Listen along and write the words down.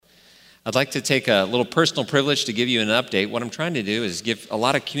I'd like to take a little personal privilege to give you an update. What I'm trying to do is give a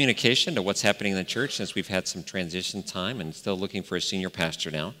lot of communication to what's happening in the church since we've had some transition time and still looking for a senior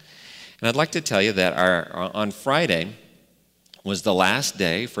pastor now. And I'd like to tell you that on Friday was the last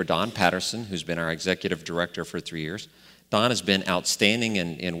day for Don Patterson, who's been our executive director for 3 years. Don has been outstanding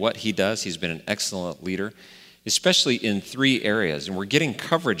in what he does. He's been an excellent leader, especially in 3 areas. And we're getting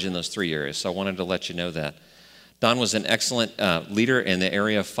coverage in those 3 areas, so I wanted to let you know that. Don was an excellent leader in the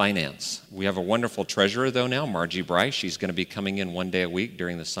area of finance. We have a wonderful treasurer, though, now, Margie Bryce. She's going to be coming in 1 day a week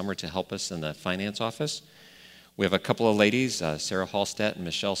during the summer to help us in the finance office. We have a couple of ladies, Sarah Hallstatt and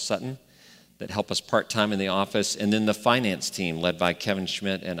Michelle Sutton, that help us part-time in the office. And then the finance team, led by Kevin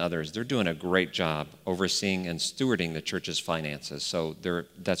Schmidt and others. They're doing a great job overseeing and stewarding the church's finances. So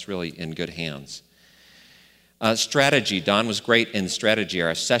that's really in good hands. Strategy. Don was great in strategy.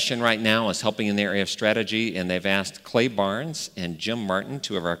 Our session right now is helping in the area of strategy, and they've asked Clay Barnes and Jim Martin,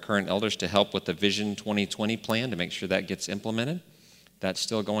 2 of our current elders, to help with the Vision 2020 plan to make sure that gets implemented. That's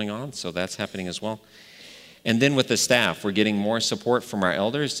still going on, so that's happening as well. And then with the staff, we're getting more support from our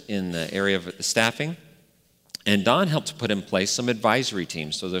elders in the area of staffing. And Don helped to put in place some advisory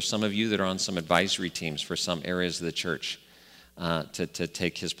teams. So there's some of you that are on some advisory teams for some areas of the church to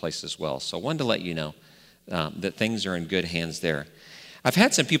take his place as well. So I wanted to let you know that things are in good hands there. I've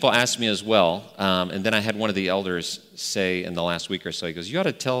had some people ask me as well, and then I had one of the elders say in the last week or so, he goes, you ought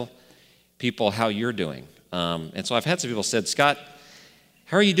to tell people how you're doing. And so I've had some people said, Scott,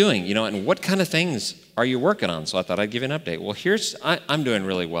 how are you doing? And what kind of things are you working on? So I thought I'd give you an update. Well, I'm doing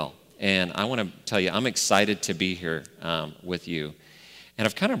really well, and I want to tell you, I'm excited to be here with you. And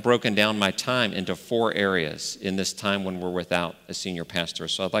I've kind of broken down my time into 4 areas in this time when we're without a senior pastor.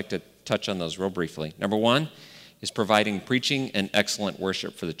 So I'd like to touch on those real briefly. Number 1 is providing preaching and excellent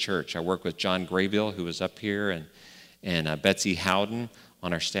worship for the church. I work with John Graybill, who is up here, and Betsy Howden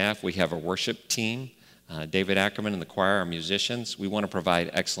on our staff. We have a worship team. David Ackerman and the choir are musicians. We want to provide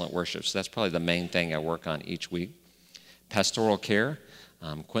excellent worship. So that's probably the main thing I work on each week. Pastoral care.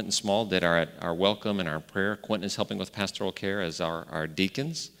 Quentin Small did our welcome and our prayer. Quentin is helping with pastoral care as our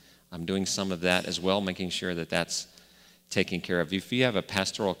deacons. I'm doing some of that as well, making sure that that's taken care of. If you have a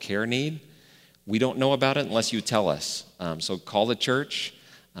pastoral care need, we don't know about it unless you tell us. So call the church.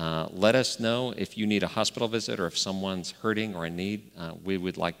 Let us know if you need a hospital visit or if someone's hurting or in need. We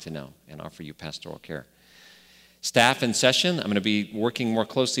would like to know and offer you pastoral care. Staff in session, I'm going to be working more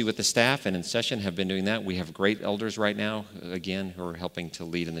closely with the staff, and in session have been doing that. We have great elders right now, again, who are helping to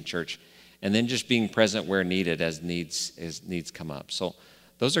lead in the church. And then just being present where needed as needs come up. So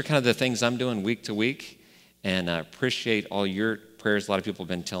those are kind of the things I'm doing week to week, and I appreciate all your prayers. A lot of people have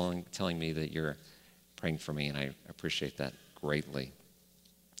been telling me that you're praying for me, and I appreciate that greatly.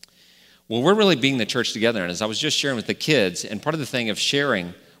 Well, we're really being the church together, and as I was just sharing with the kids, and part of the thing of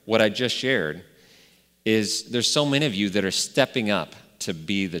sharing what I just shared is there's so many of you that are stepping up to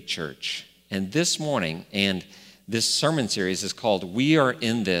be the church. And this morning, and this sermon series is called We Are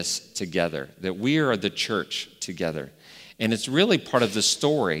in This Together, that we are the church together. And it's really part of the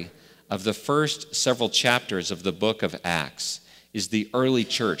story of the first several chapters of the book of Acts, is the early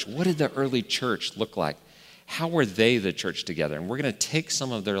church. What did the early church look like? How were they the church together? And we're going to take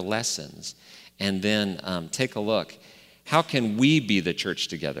some of their lessons and then take a look. How can we be the church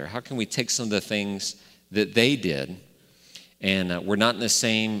together? How can we take some of the things that they did, and we're not in the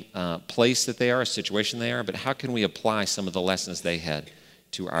same place that they are, situation they are, but how can we apply some of the lessons they had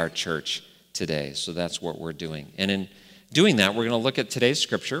to our church today? So that's what we're doing. And in doing that, we're going to look at today's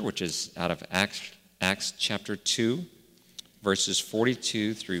scripture, which is out of Acts chapter 2, verses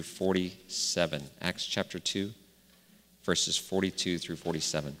 42 through 47. Acts chapter 2, verses 42 through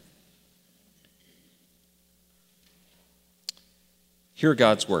 47. Hear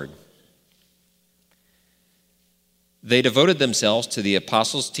God's word. They devoted themselves to the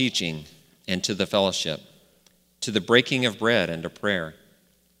apostles' teaching and to the fellowship, to the breaking of bread and to prayer.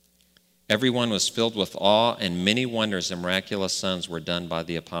 Everyone was filled with awe, and many wonders and miraculous signs were done by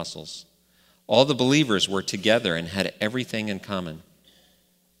the apostles. All the believers were together and had everything in common.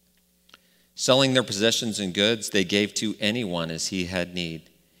 Selling their possessions and goods, they gave to anyone as he had need.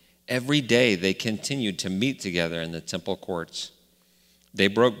 Every day they continued to meet together in the temple courts. They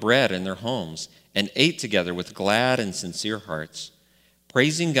broke bread in their homes and ate together with glad and sincere hearts,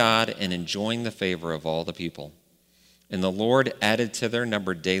 praising God and enjoying the favor of all the people. And the Lord added to their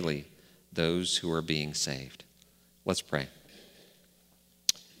number daily those who are being saved. Let's pray.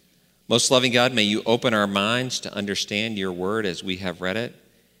 Most loving God, may you open our minds to understand your word as we have read it,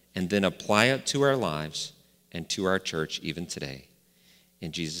 and then apply it to our lives and to our church even today.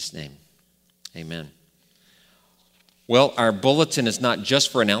 In Jesus' name, amen. Well, our bulletin is not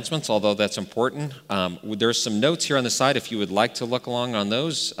just for announcements, although that's important. There's some notes here on the side if you would like to look along on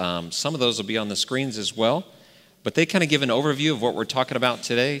those. Some of those will be on the screens as well. But they kind of give an overview of what we're talking about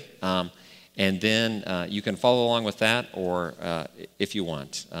today. And then you can follow along with that, or if you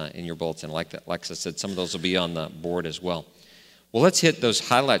want, in your bulletin. Like I said, some of those will be on the board as well. Well, let's hit those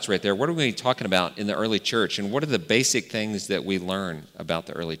highlights right there. What are we talking about in the early church, and what are the basic things that we learn about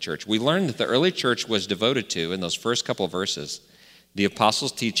the early church? We learned that the early church was devoted to, in those first couple of verses, the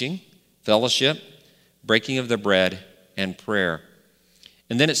apostles' teaching, fellowship, breaking of the bread, and prayer.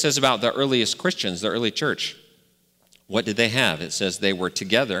 And then it says about the earliest Christians, the early church. What did they have? It says they were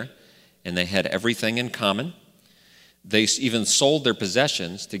together, and they had everything in common. They even sold their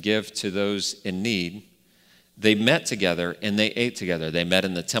possessions to give to those in need. They met together and they ate together. They met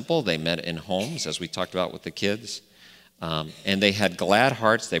in the temple. They met in homes, as we talked about with the kids. And they had glad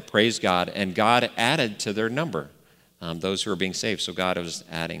hearts. They praised God, and God added to their number those who were being saved. So God was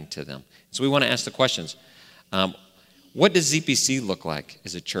adding to them. So we want to ask the questions. What does ZPC look like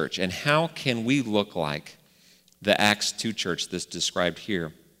as a church? And how can we look like the Acts 2 church that's described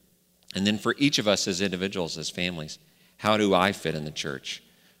here? And then for each of us as individuals, as families, how do I fit in the church?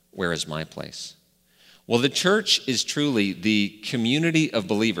 Where is my place? Well, the church is truly the community of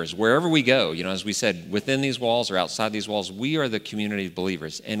believers. Wherever we go, as we said, within these walls or outside these walls, we are the community of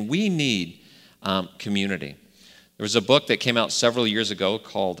believers, and we need community. There was a book that came out several years ago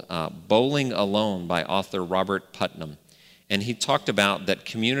called Bowling Alone by author Robert Putnam, and he talked about that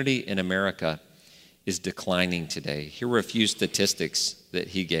community in America is declining today. Here were a few statistics that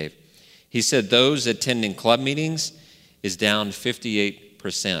he gave. He said those attending club meetings is down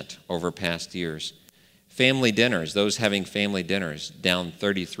 58% over past years. Family dinners, those having family dinners, down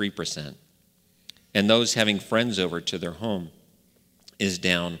 33%. And those having friends over to their home is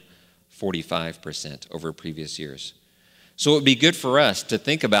down 45% over previous years. So it would be good for us to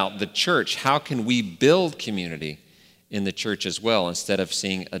think about the church. How can we build community in the church as well, instead of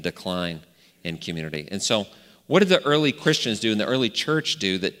seeing a decline in community? And so what did the early Christians do and the early church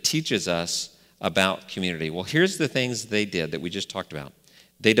do that teaches us about community? Well, here's the things they did that we just talked about.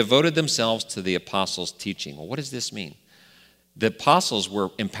 They devoted themselves to the apostles' teaching. Well, what does this mean? The apostles were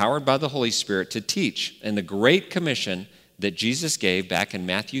empowered by the Holy Spirit to teach. And the Great Commission that Jesus gave back in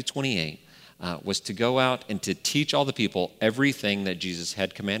Matthew 28 was to go out and to teach all the people everything that Jesus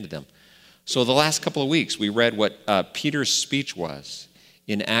had commanded them. So the last couple of weeks, we read what Peter's speech was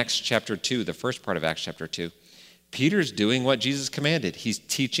in Acts chapter 2, the first part of Acts chapter 2. Peter's doing what Jesus commanded. He's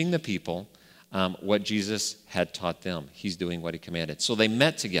teaching the people what Jesus had taught them. He's doing what he commanded. So they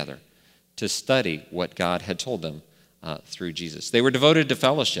met together to study what God had told them through Jesus. They were devoted to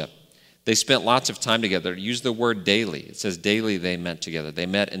fellowship. They spent lots of time together. Use the word daily. It says daily they met together. They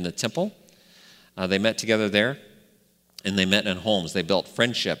met in the temple. They met together there, and they met in homes. They built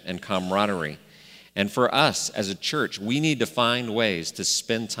friendship and camaraderie. And for us as a church, we need to find ways to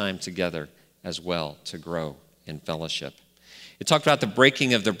spend time together as well to grow in fellowship. It talked about the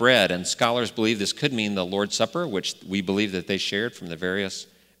breaking of the bread, and scholars believe this could mean the Lord's Supper, which we believe that they shared from the various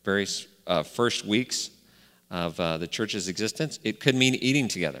first weeks of the church's existence. It could mean eating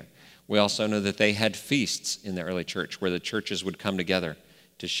together. We also know that they had feasts in the early church where the churches would come together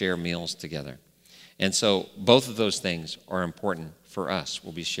to share meals together. And so both of those things are important for us.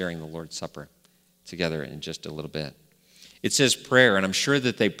 We'll be sharing the Lord's Supper together in just a little bit. It says prayer, and I'm sure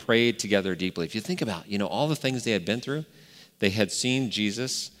that they prayed together deeply. If you think about, all the things they had been through, they had seen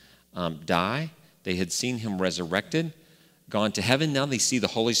Jesus die. They had seen him resurrected, gone to heaven. Now they see the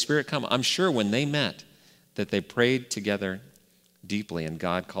Holy Spirit come. I'm sure when they met that they prayed together deeply, and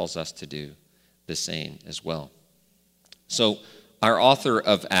God calls us to do the same as well. So our author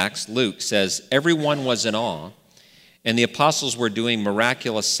of Acts, Luke, says, everyone was in awe, and the apostles were doing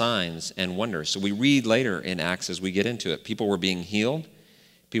miraculous signs and wonders. So we read later in Acts as we get into it, people were being healed,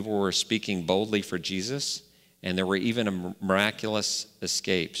 people were speaking boldly for Jesus, and there were even miraculous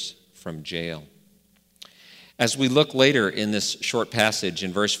escapes from jail. As we look later in this short passage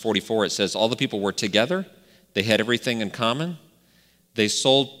in verse 44, it says, all the people were together, they had everything in common, they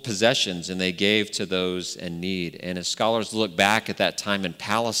sold possessions and they gave to those in need. And as scholars look back at that time in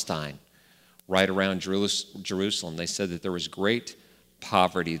Palestine, right around Jerusalem, they said that there was great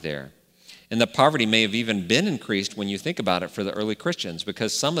poverty there. And the poverty may have even been increased when you think about it for the early Christians,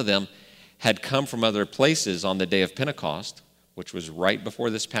 because some of them had come from other places on the day of Pentecost, which was right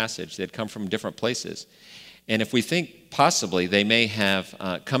before this passage. They had come from different places. And if we think possibly they may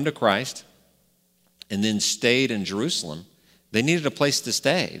have come to Christ and then stayed in Jerusalem, they needed a place to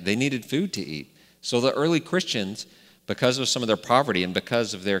stay. They needed food to eat. So the early Christians, because of some of their poverty and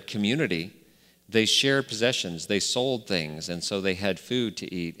because of their community, They shared possessions. They sold things, and so they had food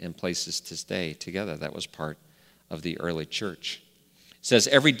to eat and places to stay together. That was part of the early church. It says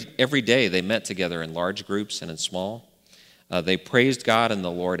every day they met together in large groups and in small. They praised God, and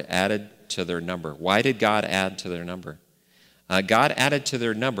the Lord added to their number. Why did God add to their number? God added to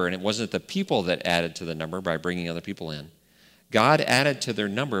their number, and it wasn't the people that added to the number by bringing other people in. God added to their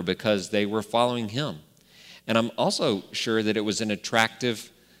number because they were following him. And I'm also sure that it was an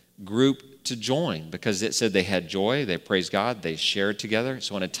attractive group to join because it said they had joy, they praised God, they shared together.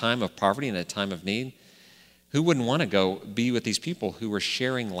 So in a time of poverty and a time of need, who wouldn't want to go be with these people who were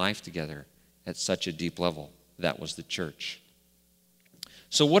sharing life together at such a deep level? That was the church.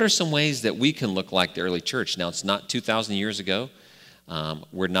 So what are some ways that we can look like the early church? Now, it's not 2,000 years ago.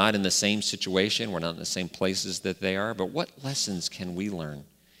 We're not in the same situation. We're not in the same places that they are. But what lessons can we learn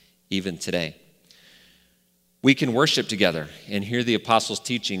even today? We can worship together and hear the apostles'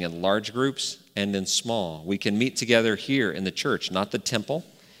 teaching in large groups and in small. We can meet together here in the church, not the temple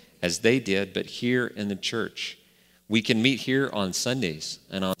as they did, but here in the church. We can meet here on Sundays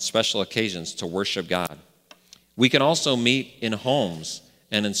and on special occasions to worship God. We can also meet in homes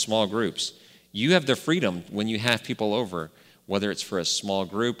and in small groups. You have the freedom when you have people over, whether it's for a small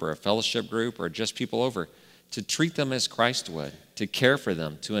group or a fellowship group or just people over, to treat them as Christ would, to care for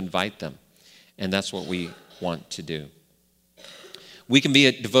them, to invite them. And that's what we want to do. We can be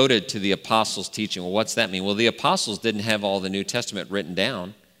devoted to the apostles' teaching. Well, what's that mean? Well, the apostles didn't have all the New Testament written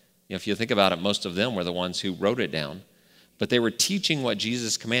down. If you think about it, most of them were the ones who wrote it down. But they were teaching what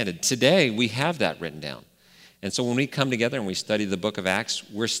Jesus commanded. Today, we have that written down. And so when we come together and we study the book of Acts,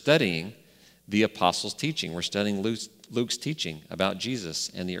 we're studying the apostles' teaching. We're studying Luke's teaching about Jesus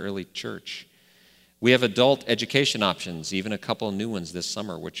and the early church. We have adult education options, even a couple of new ones this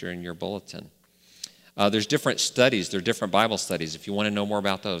summer, which are in your bulletin. There's different studies. There are different Bible studies. If you want to know more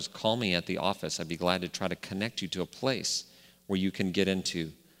about those, call me at the office. I'd be glad to try to connect you to a place where you can get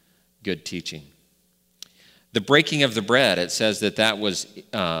into good teaching. The breaking of the bread, it says that was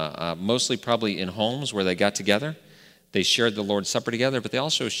mostly probably in homes where they got together. They shared the Lord's Supper together, but they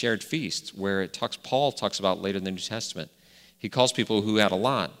also shared feasts where Paul talks about later in the New Testament. He calls people who had a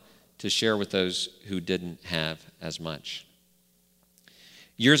lot to share with those who didn't have as much.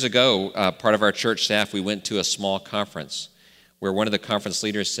 Years ago, part of our church staff, we went to a small conference where one of the conference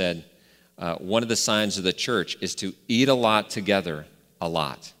leaders said, one of the signs of the church is to eat a lot together a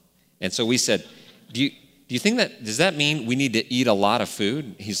lot. And so we said, do you think does that mean we need to eat a lot of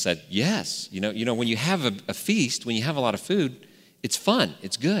food? He said, yes. You know, when you have a feast, when you have a lot of food, it's fun,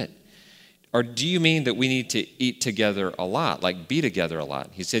 it's good. Or do you mean that we need to eat together a lot, like be together a lot?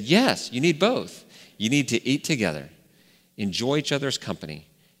 He said, yes, you need both. You need to eat together, enjoy each other's company,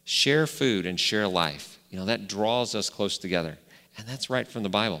 share food and share life. That draws us close together. And that's right from the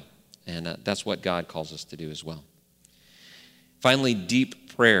Bible. And that's what God calls us to do as well. Finally,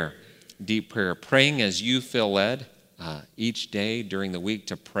 deep prayer. Deep prayer, praying as you feel led each day during the week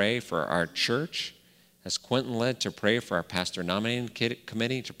to pray for our church, as Quentin led to pray for our pastor nominating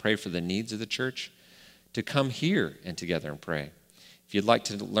committee, to pray for the needs of the church, to come here and together and pray. If you'd like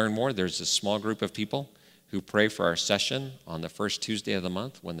to learn more, there's a small group of people who pray for our session on the first Tuesday of the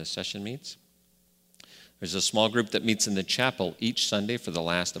month when the session meets. There's a small group that meets in the chapel each Sunday for the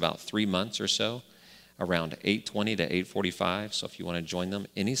last about 3 months or so, around 8:20 to 8:45. So if you want to join them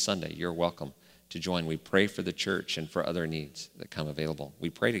any Sunday, you're welcome to join. We pray for the church and for other needs that come available.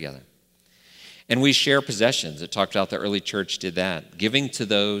 We pray together. And we share possessions. It talked about the early church did that, giving to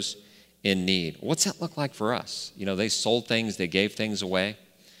those in need. What's that look like for us? They sold things, they gave things away.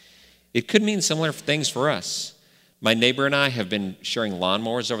 It could mean similar things for us. My neighbor and I have been sharing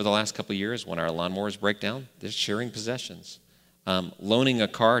lawnmowers over the last couple of years. When our lawnmowers break down, they're sharing possessions. Loaning a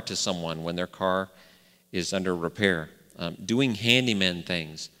car to someone when their car is under repair, doing handyman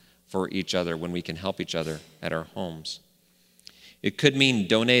things for each other when we can help each other at our homes. It could mean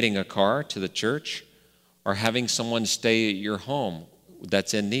donating a car to the church or having someone stay at your home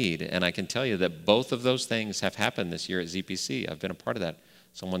that's in need. And I can tell you that both of those things have happened this year at ZPC. I've been a part of that.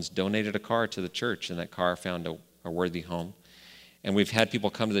 Someone's donated a car to the church, and that car found a worthy home. And we've had people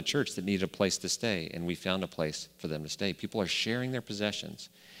come to the church that needed a place to stay, and we found a place for them to stay. People are sharing their possessions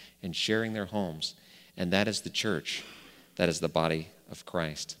and sharing their homes. And that is the church. That is the body of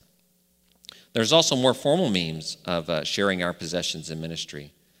Christ. There's also more formal means of sharing our possessions in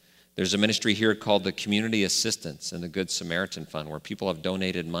ministry. There's a ministry here called the Community Assistance and the Good Samaritan Fund where people have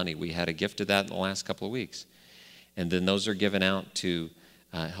donated money. We had a gift of that in the last couple of weeks. And then those are given out to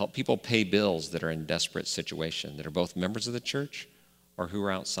help people pay bills that are in desperate situation, that are both members of the church or who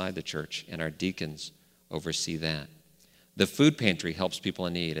are outside the church. And our deacons oversee that. The food pantry helps people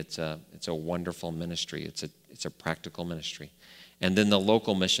in need. It's a wonderful ministry. It's a practical ministry. And then the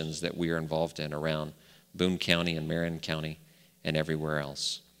local missions that we are involved in around Boone County and Marion County and everywhere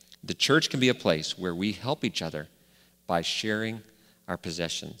else. The church can be a place where we help each other by sharing our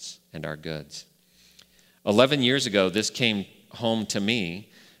possessions and our goods. 11 years ago, this came home to me.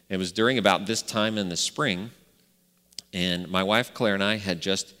 It was during about this time in the spring, and my wife Claire and I had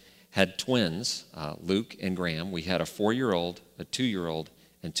just had twins, Luke and Graham. We had a 4-year-old, a 2-year-old,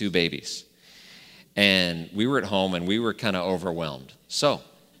 and 2 babies. And we were at home, and we were kind of overwhelmed. So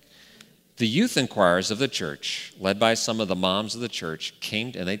the youth inquirers of the church, led by some of the moms of the church,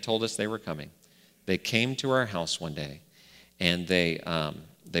 came, and they told us they were coming. They came to our house one day, and they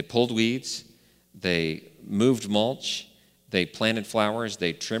pulled weeds, they moved mulch, they planted flowers,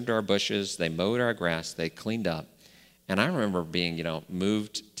 they trimmed our bushes, they mowed our grass, they cleaned up. And I remember being,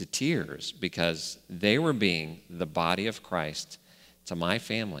 moved to tears because they were being the body of Christ to my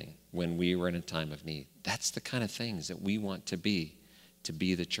family when we were in a time of need. That's the kind of things that we want to be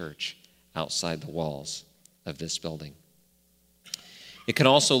the church outside the walls of this building. It can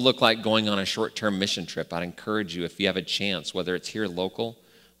also look like going on a short-term mission trip. I'd encourage you, if you have a chance, whether it's here local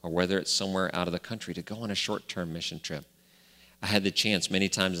or whether it's somewhere out of the country, to go on a short-term mission trip. I had the chance many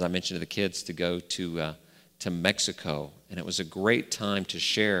times, as I mentioned to the kids, to go to Mexico, and it was a great time to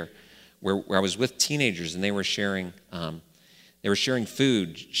share where I was with teenagers, and they were sharing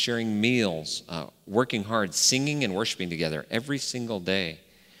food, sharing meals, working hard, singing and worshiping together every single day.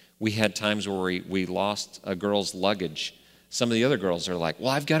 We had times where we lost a girl's luggage. Some of the other girls are like, well,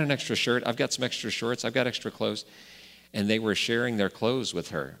 I've got an extra shirt, I've got some extra shorts, I've got extra clothes. And they were sharing their clothes with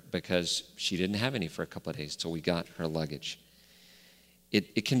her because she didn't have any for a couple of days till we got her luggage.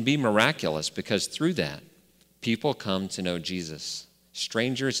 It can be miraculous because through that, people come to know Jesus.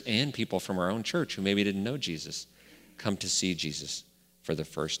 Strangers and people from our own church who maybe didn't know Jesus come to see Jesus for the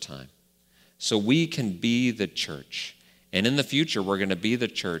first time. So we can be the church. And in the future, we're going to be the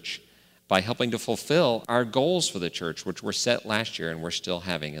church by helping to fulfill our goals for the church, which were set last year and we're still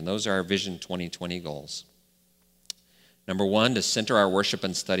having. And those are our Vision 2020 goals. Number 1, to center our worship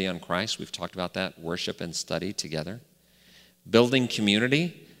and study on Christ. We've talked about that, worship and study together. Building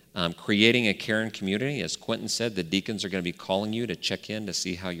community, creating a caring community. As Quentin said, the deacons are going to be calling you to check in to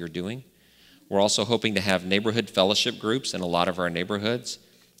see how you're doing. We're also hoping to have neighborhood fellowship groups in a lot of our neighborhoods,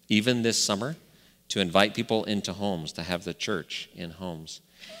 even this summer, to invite people into homes, to have the church in homes.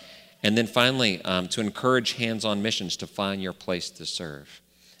 And then finally, to encourage hands-on missions to find your place to serve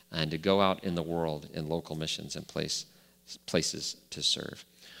and to go out in the world in local missions and places to serve.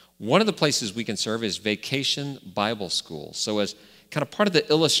 One of the places we can serve is Vacation Bible School. So as kind of part of the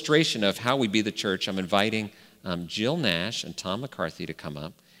illustration of how we be the church, I'm inviting Jill Nash and Tom McCarthy to come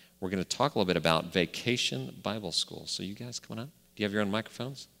up. We're going to talk a little bit about Vacation Bible School. So you guys coming up? Do you have your own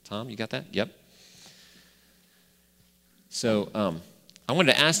microphones? Tom, you got that? Yep. So I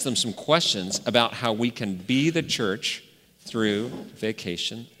wanted to ask them some questions about how we can be the church through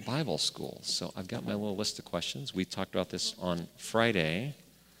Vacation Bible School. So I've got my little list of questions. We talked about this on Friday.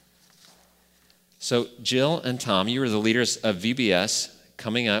 So Jill and Tom, you are the leaders of VBS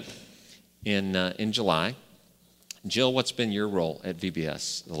coming up in July. Jill, what's been your role at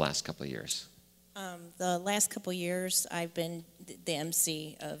VBS the last couple of years? The last couple of years, I've been the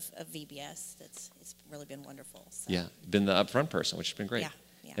MC of VBS. It's really been wonderful. So. Yeah, been the upfront person, which has been great.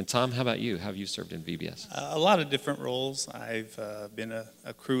 Yeah. And Tom, how about you? How have you served in VBS? A lot of different roles. I've been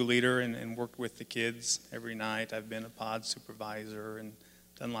a crew leader and worked with the kids every night. I've been a pod supervisor and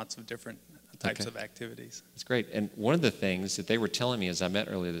done lots of different types of activities. That's great. And one of the things that they were telling me as I met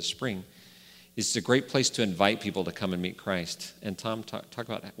earlier this spring is it's a great place to invite people to come and meet Christ. And Tom, talk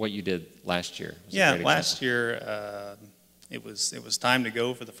about what you did last year. Yeah, last year it was time to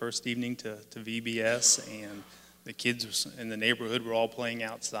go for the first evening to VBS, and the kids in the neighborhood were all playing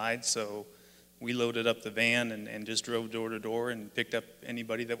outside, so we loaded up the van and just drove door to door and picked up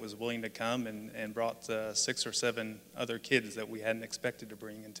anybody that was willing to come and brought 6 or 7 other kids that we hadn't expected to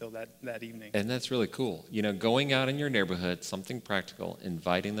bring until that evening. And that's really cool. Going out in your neighborhood, something practical,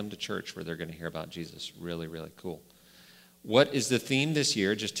 inviting them to church where they're going to hear about Jesus. Really, really cool. What is the theme this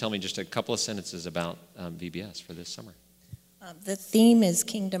year? Just tell me just a couple of sentences about VBS for this summer. The theme is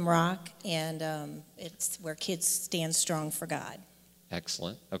Kingdom Rock, and it's where kids stand strong for God.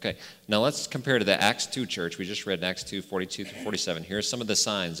 Excellent. Okay. Now let's compare to the Acts 2 church. We just read Acts 2, 42 through 47. Here are some of the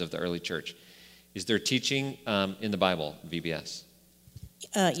signs of the early church. Is there teaching in the Bible, VBS?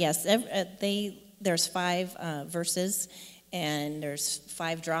 Yes. There's 5 verses, and there's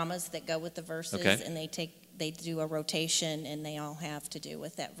 5 dramas that go with the verses, okay. And they do a rotation, and they all have to do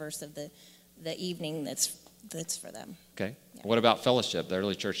with that verse of the evening that's that's for them. Okay. Yeah. What about fellowship? The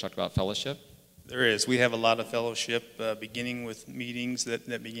early church talked about fellowship. There is. We have a lot of fellowship, beginning with meetings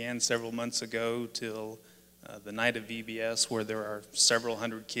that began several months ago till the night of VBS, where there are several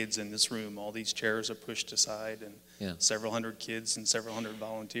hundred kids in this room. All these chairs are pushed aside, and several hundred kids and several hundred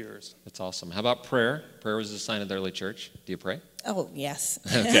volunteers. That's awesome. How about prayer? Prayer was a sign of the early church. Do you pray? Oh, yes.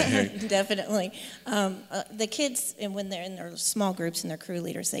 Okay. Definitely. The kids, and when they're in their small groups and their crew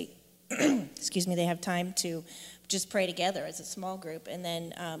leaders, they, excuse me, they have time to just pray together as a small group. And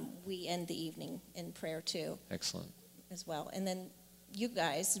then we end the evening in prayer, too. Excellent. As well. And then you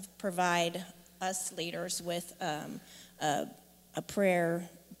guys provide us leaders with a prayer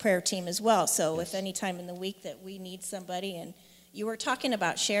team as well. So if any time in the week that we need somebody, and you were talking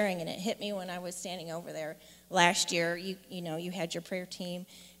about sharing, and it hit me when I was standing over there last year. You know, you had your prayer team,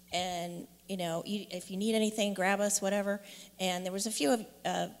 and if you need anything, grab us, whatever. And there was a few of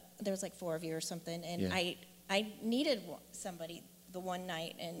there was like 4 of you or something, and I needed somebody the one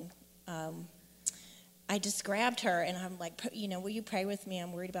night, and I just grabbed her, and I'm like, will you pray with me?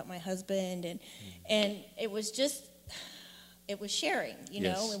 I'm worried about my husband, and it was just. It was sharing,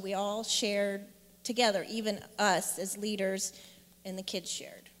 Yes. and we all shared together, even us as leaders, and the kids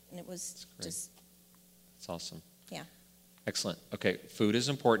shared. And it was just... That's awesome. Yeah. Excellent. Okay, food is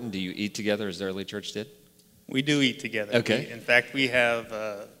important. Do you eat together as the early church did? We do eat together. Okay. In fact, we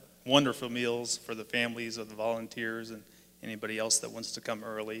have wonderful meals for the families of the volunteers and anybody else that wants to come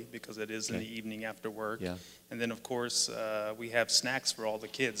early, because it is in the evening after work. Yeah. And then, of course, we have snacks for all the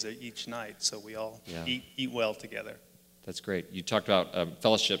kids each night, so we all eat well together. That's great. You talked about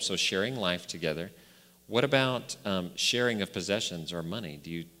fellowship, so sharing life together. What about sharing of possessions or money? Do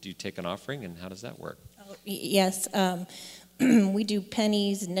you take an offering, and how does that work? Oh, yes. We do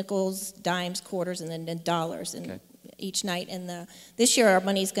pennies, nickels, dimes, quarters, and then dollars each night. And this year our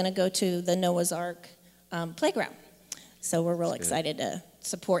money is going to go to the Noah's Ark playground. So we're real excited to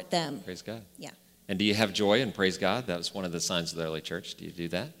support them. Praise God. Yeah. And do you have joy and praise God? That was one of the signs of the early church. Do you do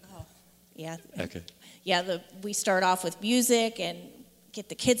that? Oh, yeah. Okay. Yeah, we start off with music and get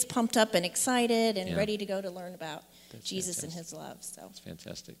the kids pumped up and excited and ready to go to learn about Jesus and his love. So that's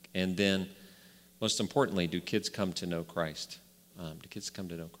fantastic. And then, most importantly, do kids come to know Christ? Do kids come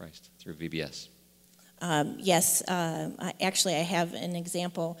to know Christ through VBS? Yes. I have an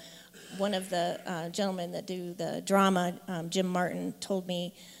example. One of the gentlemen that do the drama, Jim Martin, told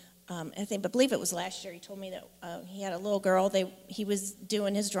me, I believe it was last year, he told me that he had a little girl. He was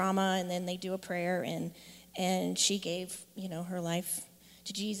doing his drama, and then they do a prayer, and she gave her life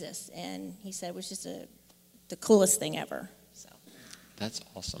to Jesus, and he said it was just the coolest thing ever. So that's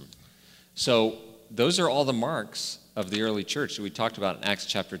awesome. So those are all the marks of the early church that we talked about in Acts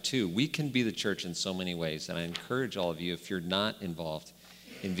chapter 2. We can be the church in so many ways, and I encourage all of you, if you're not involved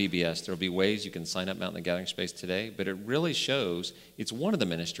in VBS, there will be ways you can sign up out in the gathering space today, but it really shows it's one of the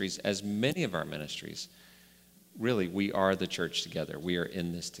ministries, as many of our ministries. Really, we are the church together. We are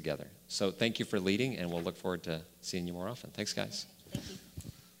in this together. So thank you for leading, and we'll look forward to seeing you more often. Thanks, guys. thank you.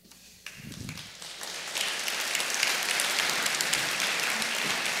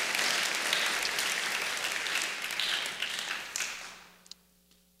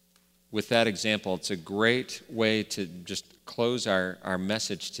 With that example, it's a great way to just close our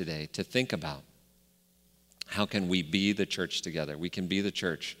message today, to think about how can we be the church together. We can be the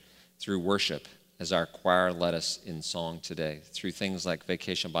church through worship, as our choir led us in song today, through things like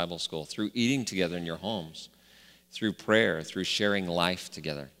Vacation Bible School, through eating together in your homes, through prayer, through sharing life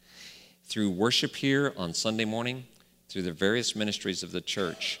together, through worship here on Sunday morning, through the various ministries of the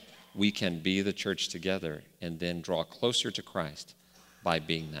church. We can be the church together and then draw closer to Christ by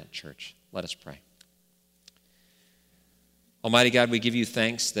being that church. Let us pray. Almighty God, we give you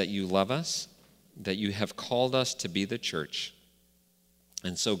thanks that you love us, that you have called us to be the church.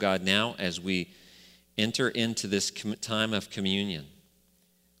 And so, God, now as we enter into this time of communion,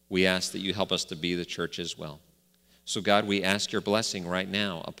 we ask that you help us to be the church as well. So, God, we ask your blessing right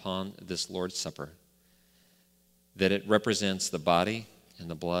now upon this Lord's Supper, that it represents the body and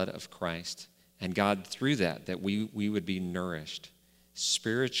the blood of Christ. And God, through that we would be nourished,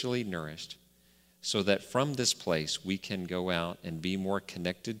 spiritually nourished, so that from this place we can go out and be more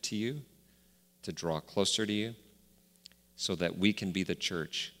connected to you, to draw closer to you, so that we can be the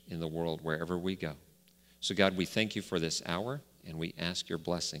church in the world wherever we go. So God, we thank you for this hour, and we ask your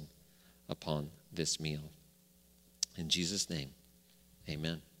blessing upon this meal. In Jesus' name,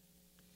 amen.